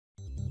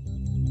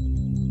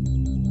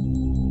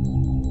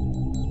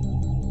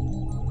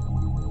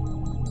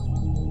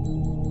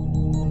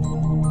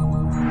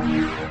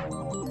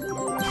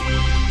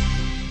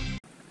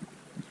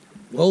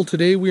Well,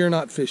 today we are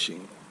not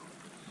fishing.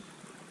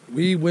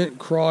 We went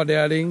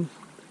crawdadding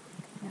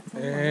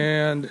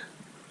and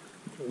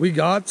we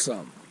got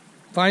some.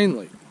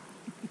 Finally.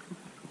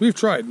 We've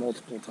tried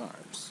multiple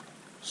times.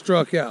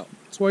 Struck out.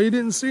 That's why you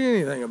didn't see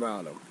anything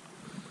about them.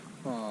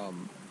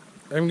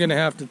 I'm going to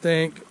have to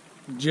thank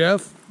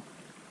Jeff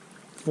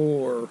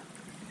for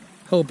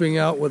helping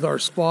out with our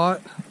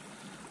spot.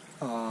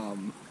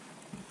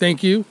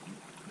 Thank you.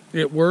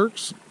 It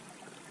works.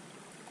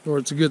 Or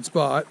it's a good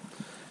spot.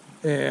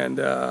 And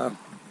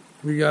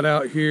we got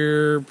out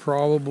here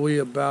probably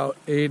about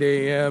 8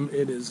 a.m.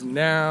 It is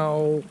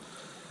now,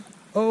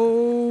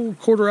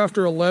 quarter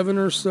after 11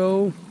 or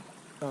so.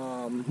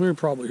 We were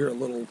probably here a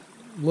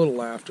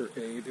little after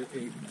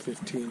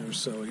 8:15 or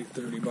so,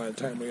 8:30 by the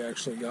time we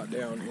actually got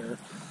down here.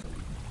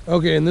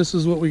 Okay, and this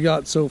is what we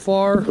got so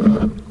far.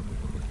 I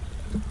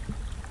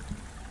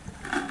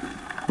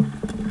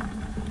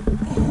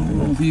don't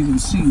know if you can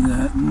see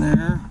that in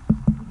there.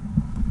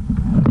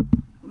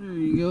 There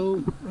you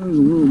go. There's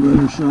a little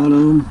better shot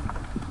of them.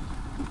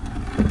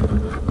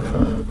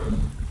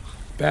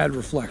 Bad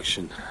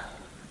reflection.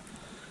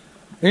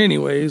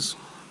 Anyways,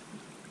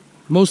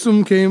 most of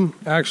them came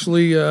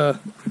actually on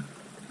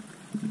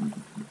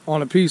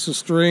a piece of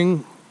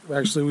string.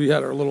 Actually, we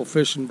had our little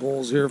fishing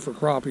poles here for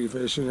crappie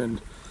fishing,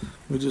 and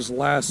we just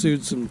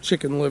lassoed some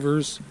chicken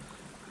livers.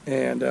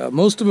 And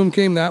most of them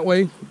came that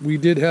way. We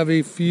did have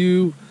a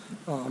few,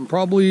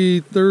 probably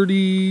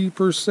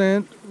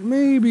 30%,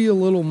 maybe a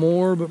little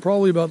more, but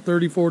probably about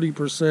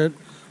 30-40%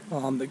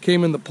 that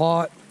came in the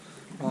pot.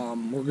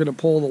 We're going to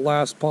pull the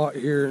last pot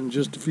here in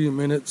just a few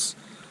minutes.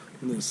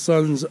 And the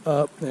sun's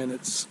up and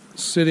it's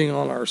sitting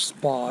on our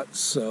spot,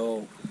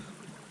 so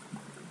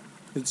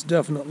it's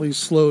definitely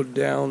slowed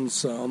down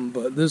some,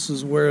 but this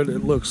is where it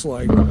looks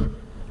like.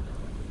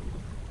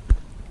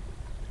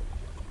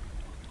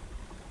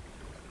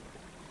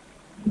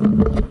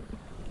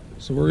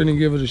 So we're going to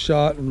give it a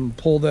shot and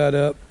pull that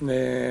up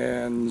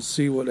and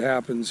see what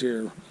happens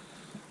here.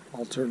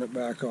 I'll turn it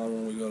back on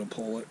when we go to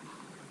pull it.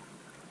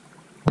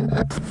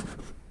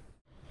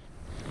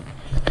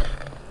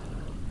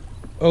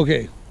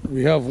 Okay,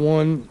 we have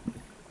one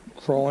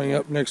crawling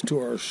up next to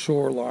our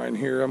shoreline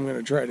here. I'm going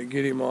to try to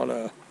get him on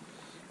a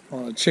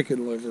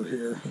chicken liver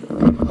here.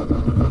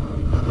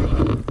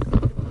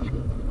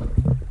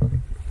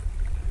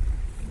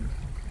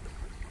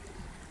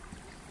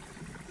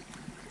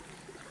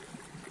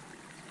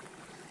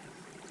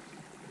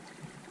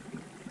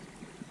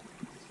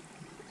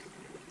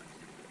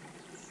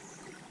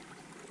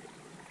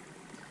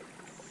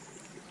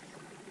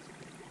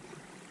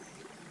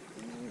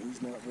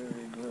 He's not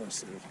very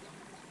aggressive.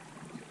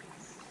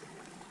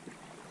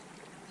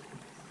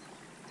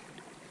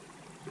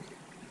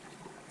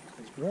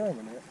 He's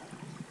grabbing it.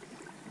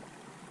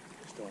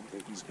 Just don't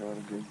think he's got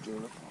a good grip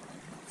on it.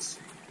 Let's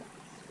see.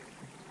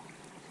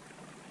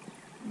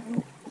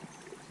 Nope.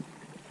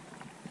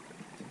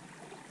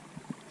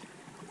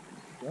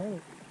 Got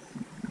it.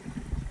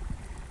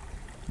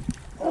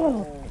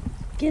 Oh,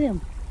 get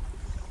him.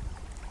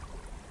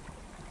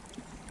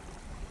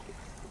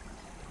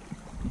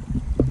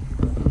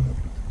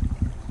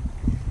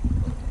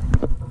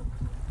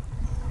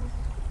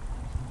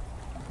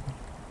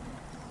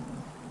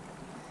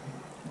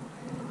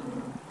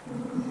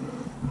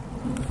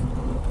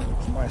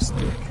 My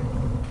stick.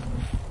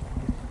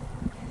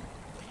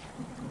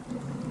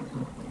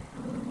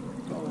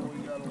 Oh, we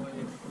got away.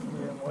 We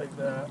didn't like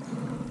that.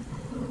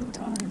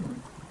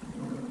 Darn.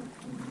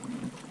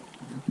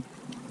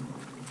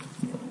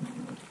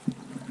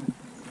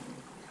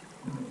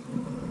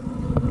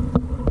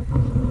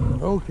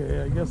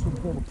 Okay, I guess we'll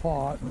pull the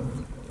pot.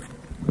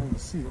 I can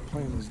see it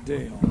plain as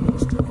day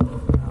almost.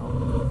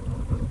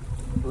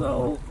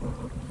 So,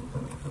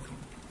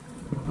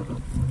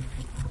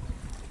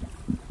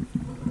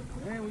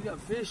 man, we got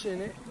fish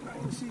in it. I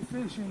can see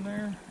fish in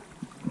there.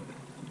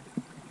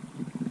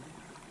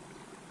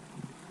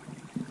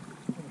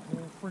 A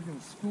whole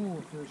freaking school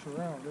of fish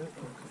around it.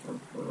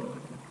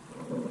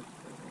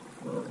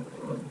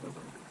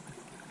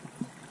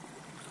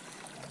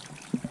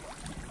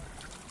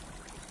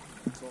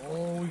 That's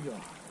all we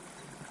got.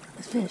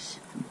 It's fish.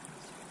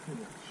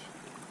 Fish.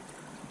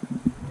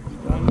 You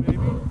done,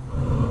 baby?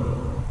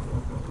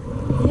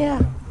 Yeah,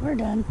 we're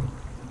done.